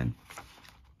this, again,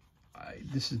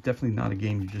 this is definitely not a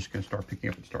game you're just going to start picking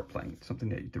up and start playing. It's something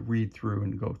that you have to read through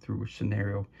and go through a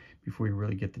scenario before you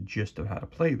really get the gist of how to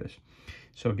play this.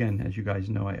 So again, as you guys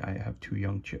know, I have two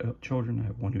young children. I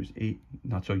have one who's 8,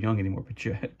 not so young anymore,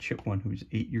 but one who's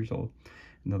 8 years old.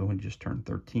 Another one just turned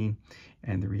 13.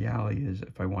 And the reality is,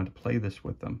 if I want to play this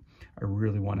with them, I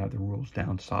really want to have the rules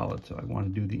down solid. So I want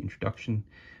to do the introduction,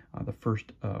 the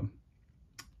first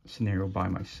scenario by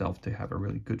myself to have a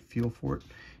really good feel for it,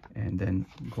 and then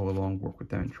go along, work with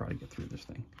them, and try to get through this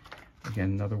thing.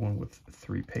 Again, another one with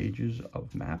 3 pages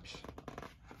of maps.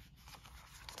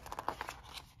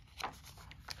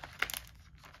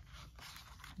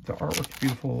 The artwork's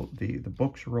beautiful. The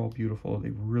books are all beautiful.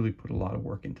 They really put a lot of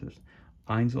work into this.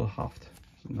 Einzelhaft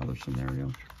is another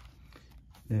scenario.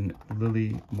 Then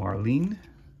Lily Marlene.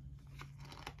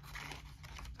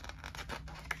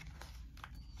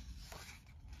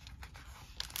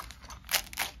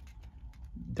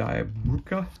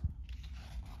 Diabruka.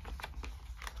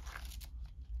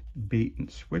 Bait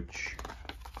and Switch.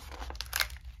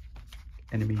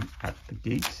 Enemy at the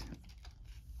Gate.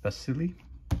 Vasily.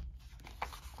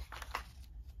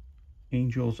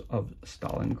 Angels of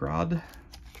Stalingrad.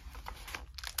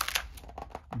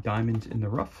 Diamonds in the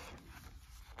Rough.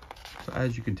 So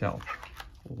as you can tell,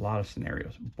 a lot of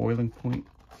scenarios. Boiling Point.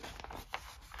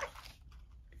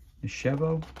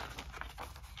 Nishevo.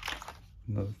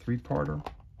 Another 3-parter.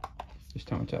 This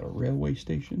time it's at a railway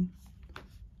station.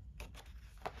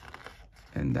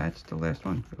 And that's the last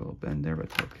one. Got a little bend there, but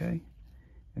it's okay.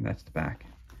 And that's the back.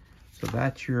 So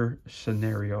that's your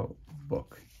scenario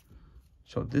book.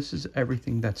 So this is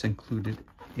everything that's included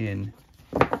in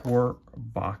the core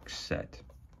box set.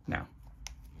 Now,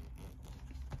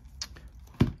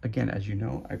 again, as you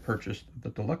know, I purchased the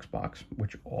deluxe box,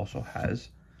 which also has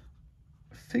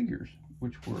figures,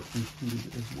 which were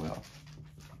included as well.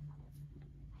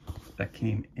 That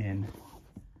came in,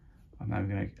 I'm not even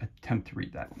going to attempt to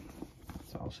read that,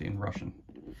 so I'll say in Russian.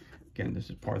 Again, this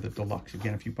is part of the deluxe.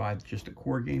 Again, if you buy just a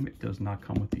core game, it does not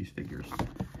come with these figures.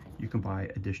 You can buy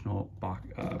additional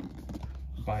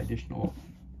additional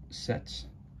sets.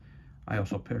 I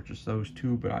also purchased those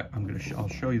too, but I'll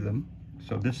show you them.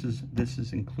 So this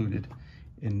is included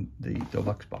in the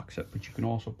deluxe box set, but you can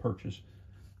also purchase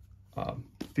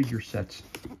figure sets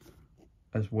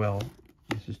as well.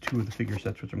 This is 2 of the figure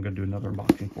sets, which I'm going to do another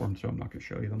unboxing for them, so I'm not going to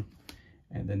show you them.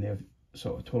 And then they have,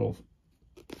 so a total of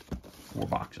 4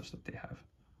 boxes that they have.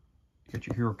 You got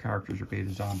your hero characters, your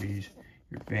beta zombies,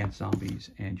 your advanced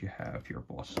zombies, and you have your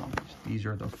boss zombies. These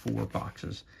are the 4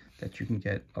 boxes that you can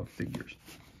get of figures.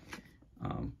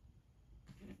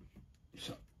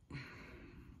 So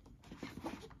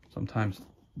sometimes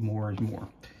more is more.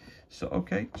 So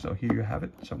okay, so here you have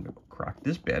it. So I'm going to crack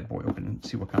this bad boy open and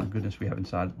see what kind of goodness we have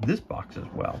inside this box as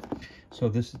well. So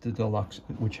this is the deluxe,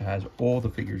 which has all the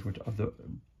figures, all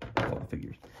the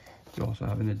figures. You also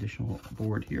have an additional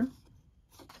board here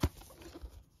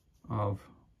of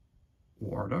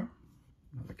Warda,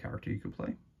 another character you can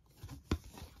play.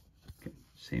 Okay,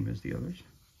 same as the others.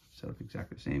 Set up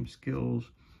exactly the same.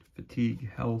 Skills, fatigue,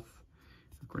 health,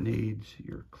 grenades,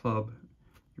 your club,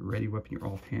 your ready weapon, your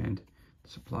offhand, the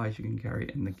supplies you can carry,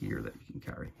 and the gear that you can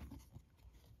carry.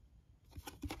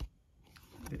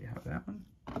 There you have that one.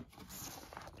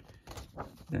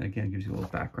 Then again, it gives you a little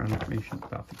background information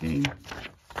about the game.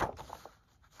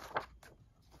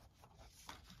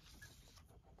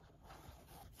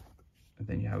 And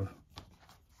then you have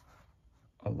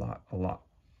a lot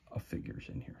of figures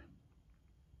in here.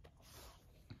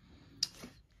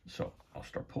 So I'll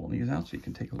start pulling these out so you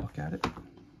can take a look at it.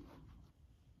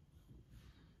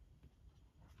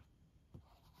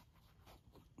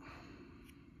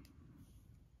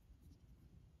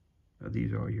 Now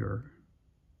these are your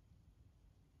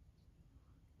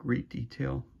great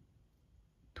detail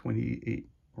 28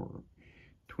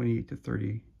 to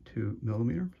 32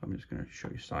 millimeter. So I'm just going to show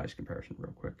you size comparison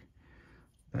real quick.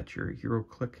 That's your hero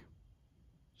click.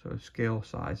 So scale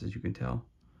size, as you can tell,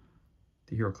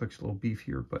 the hero click's a little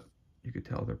beefier, but you can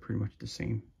tell they're pretty much the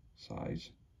same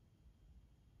size.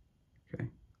 Okay,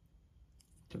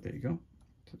 so there you go.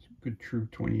 So it's a good true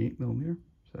 28 millimeter.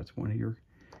 So that's one of your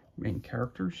main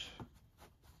characters.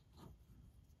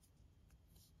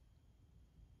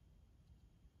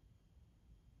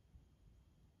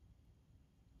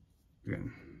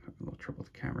 Again, having a little trouble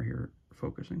with the camera here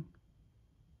focusing.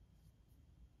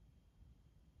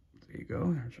 There you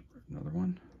go. There's another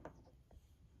one.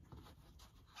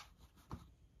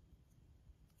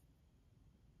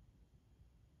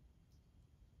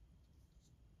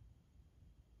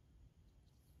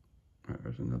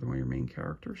 There's another one of your main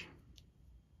characters.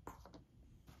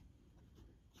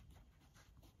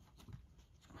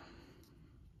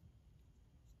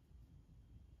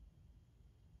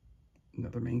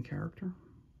 Another main character.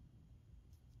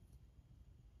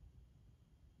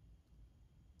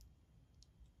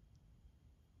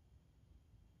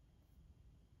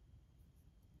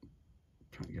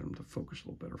 Trying to get them to focus a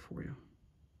little better for you.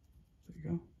 There you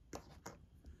go.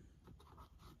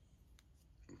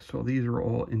 So these are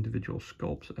all individual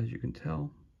sculpts, as you can tell.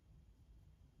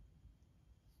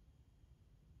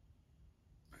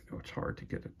 I know it's hard to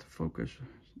get it to focus.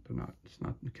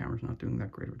 The camera's not doing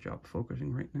that great of a job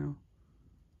focusing right now.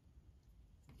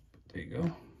 But there you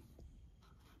go.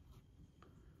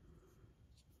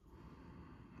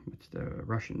 It's the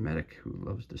Russian medic who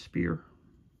loves the spear.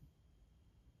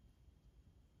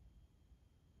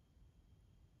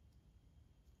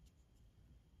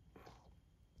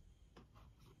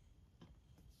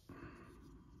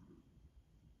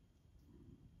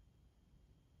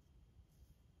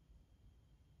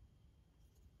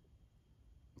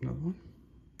 Another one.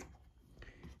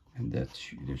 And this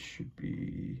should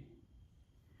be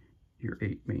your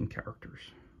 8 main characters.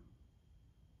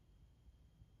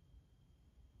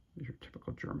 These are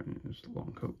typical German, is the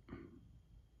long coat.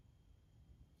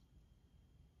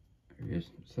 There he is.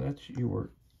 So that's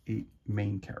your 8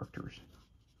 main characters.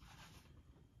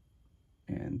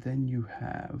 And then you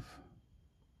have,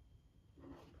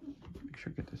 make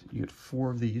sure I get this, you get 4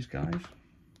 of these guys.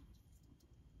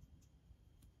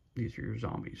 These are your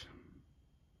zombies.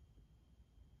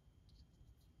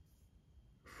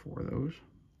 4 of those.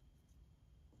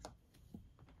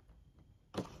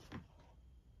 4,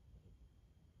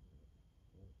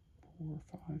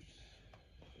 5.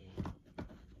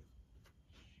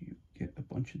 You get a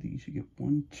bunch of these. You get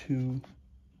 1, 2,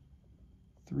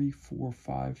 3, 4,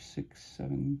 5, 6,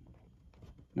 7.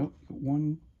 Nope.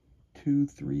 1, 2,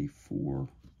 3, 4,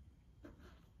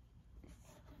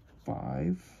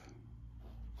 5.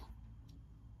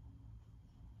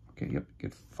 Okay, yep,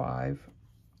 get 5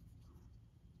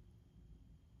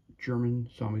 German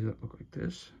zombies that look like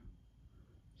this.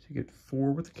 So you get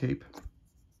 4 with the cape.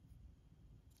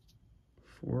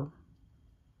 4.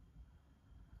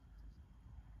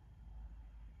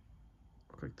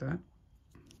 Look like that.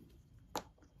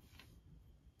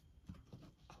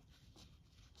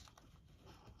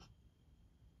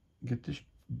 Get this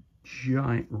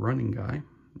giant running guy.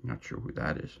 I'm not sure who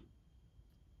that is.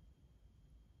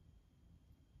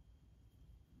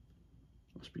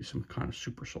 Must be some kind of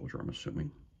super soldier, I'm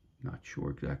assuming. Not sure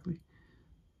exactly.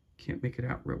 Can't make it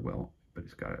out real well, but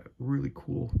he's got a really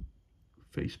cool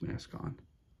face mask on.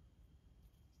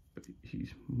 But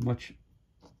he's much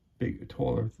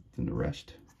taller than the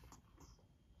rest.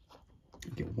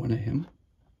 Get 1 of him.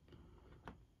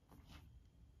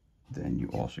 Then you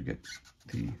also get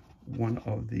one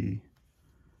of the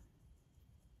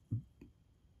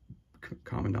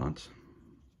commandants.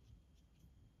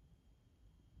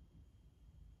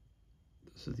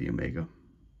 This is the Omega.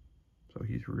 So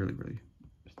he's really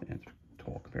stands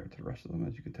tall compared to the rest of them,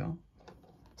 as you can tell,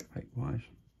 height-wise.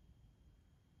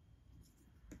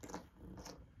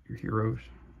 Your heroes.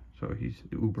 So the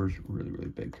Uber's really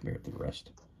big compared to the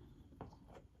rest.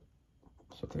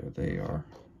 So there they are.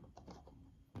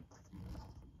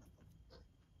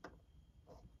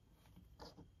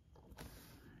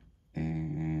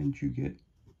 And you get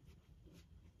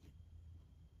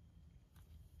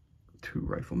 2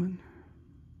 riflemen.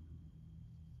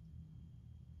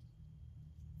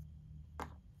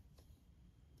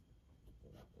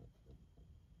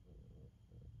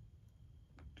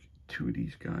 Two of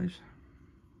these guys.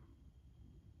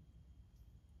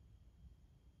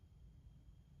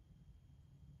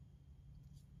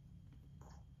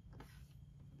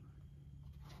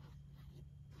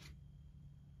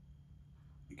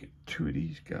 You get 2 of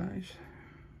these guys.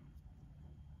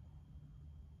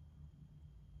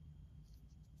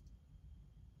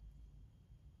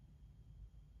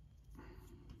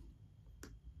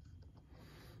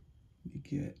 You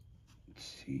get, let's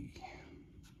see.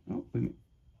 Oh, wait a minute.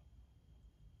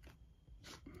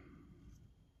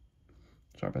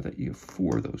 Sorry about that. You get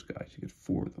 4 of those guys. You get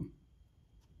 4 of them.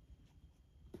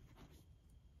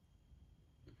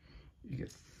 You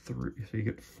get 3. So you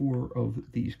get 4 of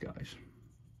these guys.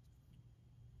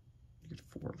 You get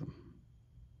 4 of them.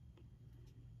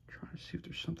 Trying to see if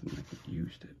there's something I could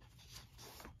use to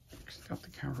stop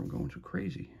the camera from going too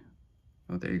crazy.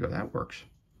 Oh, there you go. That works.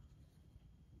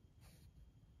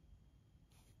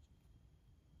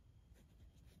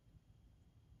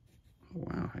 Oh,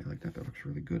 wow, I like that. That looks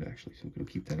really good, actually. So I'm going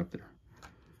to keep that up there.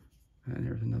 And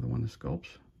there's another one of the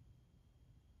sculpts.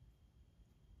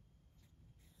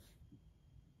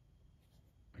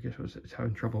 I guess it's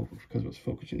having trouble because it was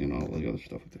focusing in on all the other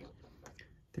stuff.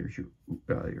 There's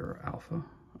your Alpha,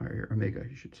 or your Omega,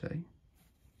 you should say.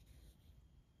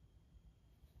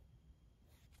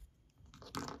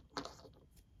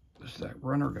 This is that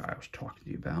runner guy I was talking to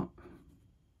you about.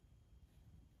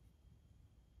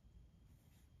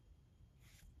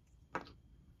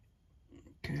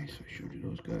 Okay, so I showed you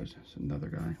those guys. That's another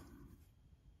guy.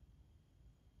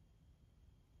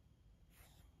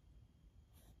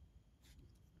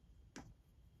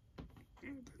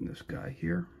 And this guy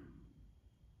here,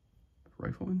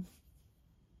 rifleman.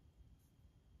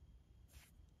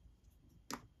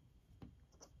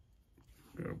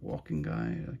 Got a walking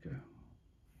guy, like a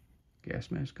gas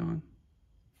mask on.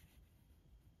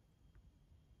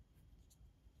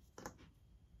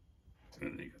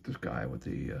 And you got this guy with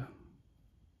the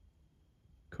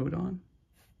coat on.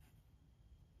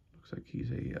 Looks like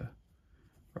he's a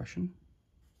Russian.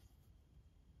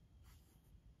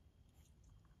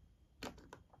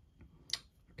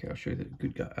 Okay, I'll show you the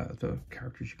good guy, the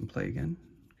characters you can play again.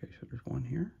 Okay, so there's one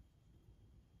here.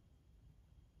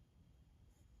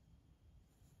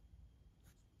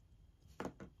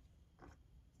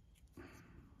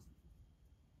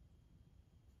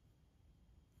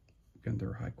 Again,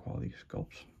 they're high quality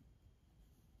sculpts.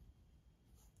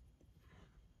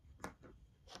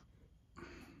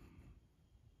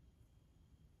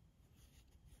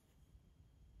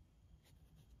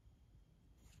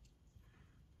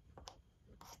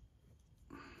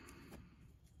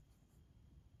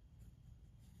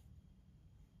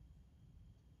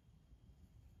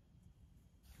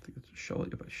 I think it's a shovel.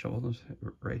 You have a shovel in his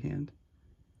right hand.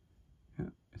 Yeah,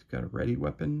 it's got a ready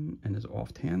weapon and his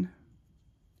off hand.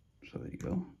 So there you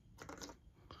go.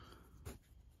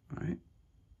 All right.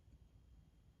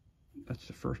 That's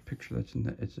the first picture that's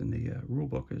in the rule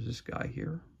book. Is this guy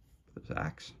here with his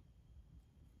axe?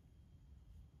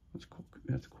 That's cool.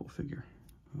 That's a cool figure.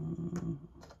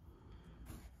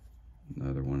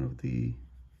 Another one of the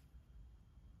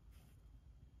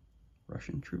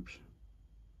Russian troops.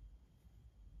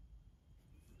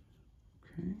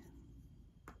 Okay.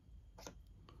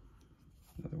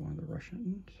 Another one of the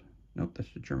Russians. Nope,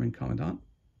 that's the German commandant.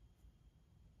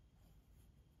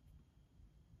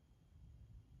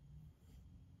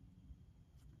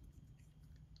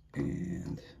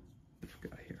 And this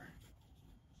guy here.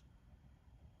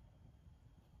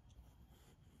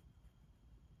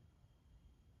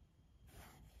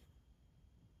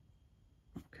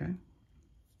 Okay.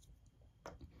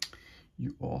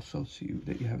 You also see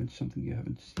that you haven't something you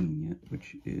haven't seen yet,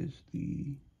 which is the.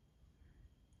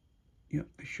 Yep,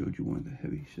 I showed you one of the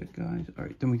heavy set guys. All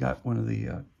right, then we got one of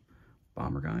the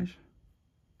bomber guys,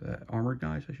 the armored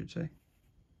guys, I should say.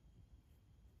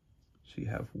 So you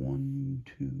have 1,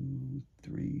 2,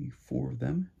 3, 4 of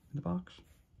them in the box.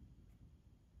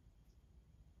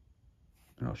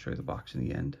 And I'll show you the box in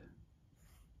the end.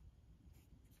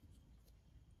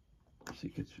 So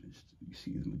you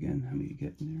see them again, how many you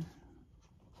get in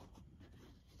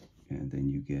there. And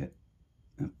then you get,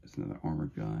 oh, there's another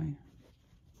armored guy.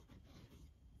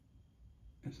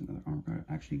 There's another armored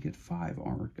guy. Actually, you get 5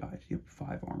 armored guys. Yep,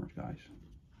 5 armored guys.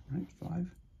 Right,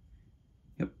 5.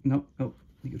 Yep, nope,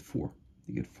 you get 4.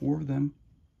 You get 4 of them.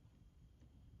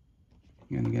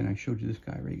 And again, I showed you this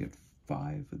guy, right? You get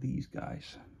 5 of these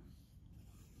guys.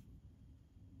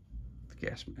 The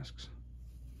gas masks.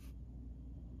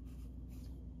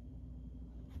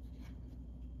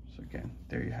 So again,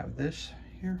 there you have this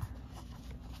here.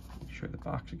 Let me show you the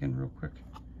box again real quick.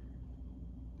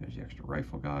 There's the extra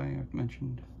rifle guy I've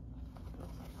mentioned.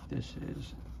 This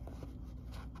is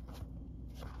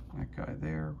that guy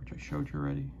there, which I showed you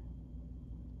already.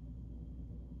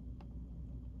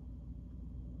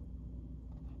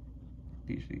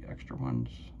 These are the extra ones,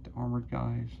 the armored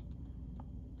guys,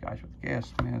 guys with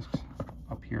gas masks.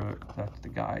 Up here, that's the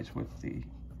guys with the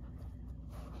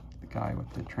guy with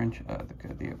the trench,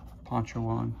 the poncho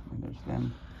on, and there's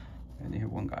them. And you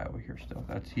have one guy over here still.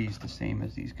 He's the same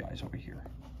as these guys over here.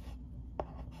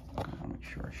 I'm not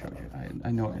sure I showed you.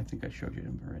 I think I showed you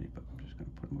him already, but I'm just going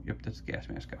to put him. Yep, that's the gas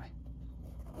mask guy.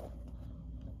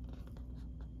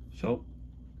 So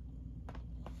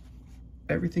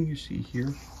everything you see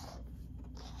here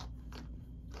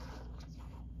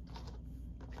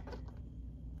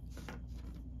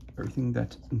everything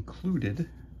that's included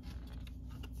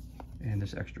in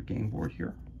this extra game board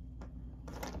here,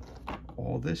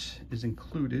 all this is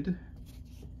included,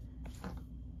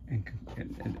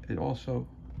 and it also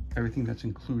everything that's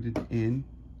included in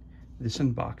this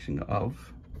unboxing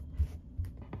of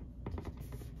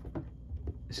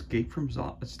Escape from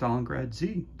Stalingrad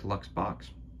Z Deluxe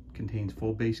Box. Contains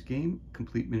full base game,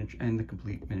 complete miniature, and the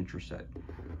complete miniature set.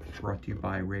 Brought to you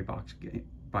by Raybox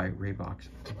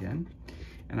again.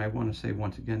 And I want to say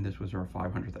once again, this was our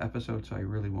 500th episode, so I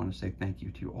really want to say thank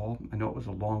you to you all. I know it was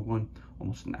a long one,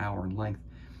 almost an hour in length,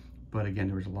 but again,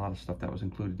 there was a lot of stuff that was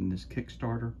included in this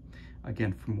Kickstarter.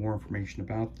 Again, for more information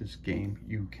about this game,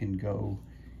 you can go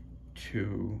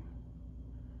to,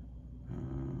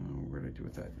 where did I do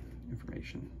with that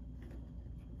information?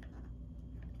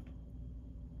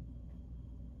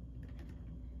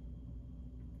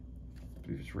 I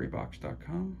believe it's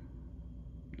raybox.com.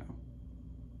 No.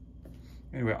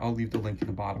 Anyway, I'll leave the link in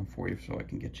the bottom for you so I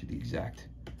can get you the exact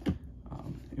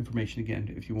information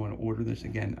again. If you want to order this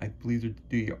again, I believe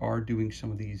they are doing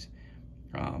some of these,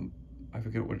 I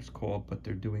forget what it's called, but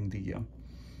they're doing the,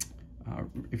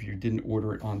 if you didn't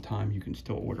order it on time, you can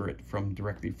still order it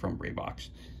directly from Raybox.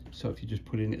 So if you just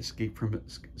put in Escape from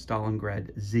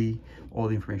Stalingrad Z, all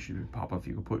the information will pop up.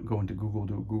 You can go into Google,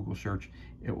 do a Google search.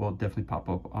 It will definitely pop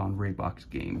up on Raybox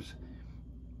Games.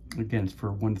 Again, it's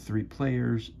for 1 to 3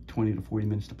 players, 20 to 40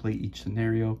 minutes to play each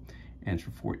scenario, and it's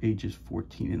for ages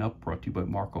 14 and up, brought to you by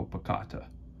Marco Pacata.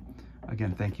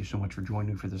 Again, thank you so much for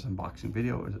joining me for this unboxing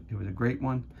video. It was a great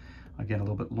one. Again, a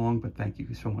little bit long, but thank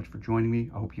you so much for joining me.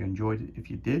 I hope you enjoyed it.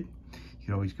 If you did, you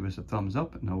can always give us a thumbs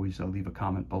up and always leave a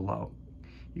comment below.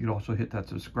 You can also hit that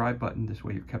subscribe button. This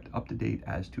way you're kept up to date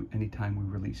as to any time we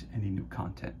release any new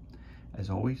content. As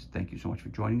always, thank you so much for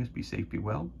joining us. Be safe, be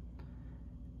well.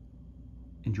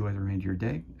 Enjoy the remainder of your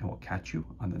day, and we'll catch you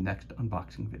on the next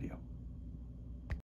unboxing video.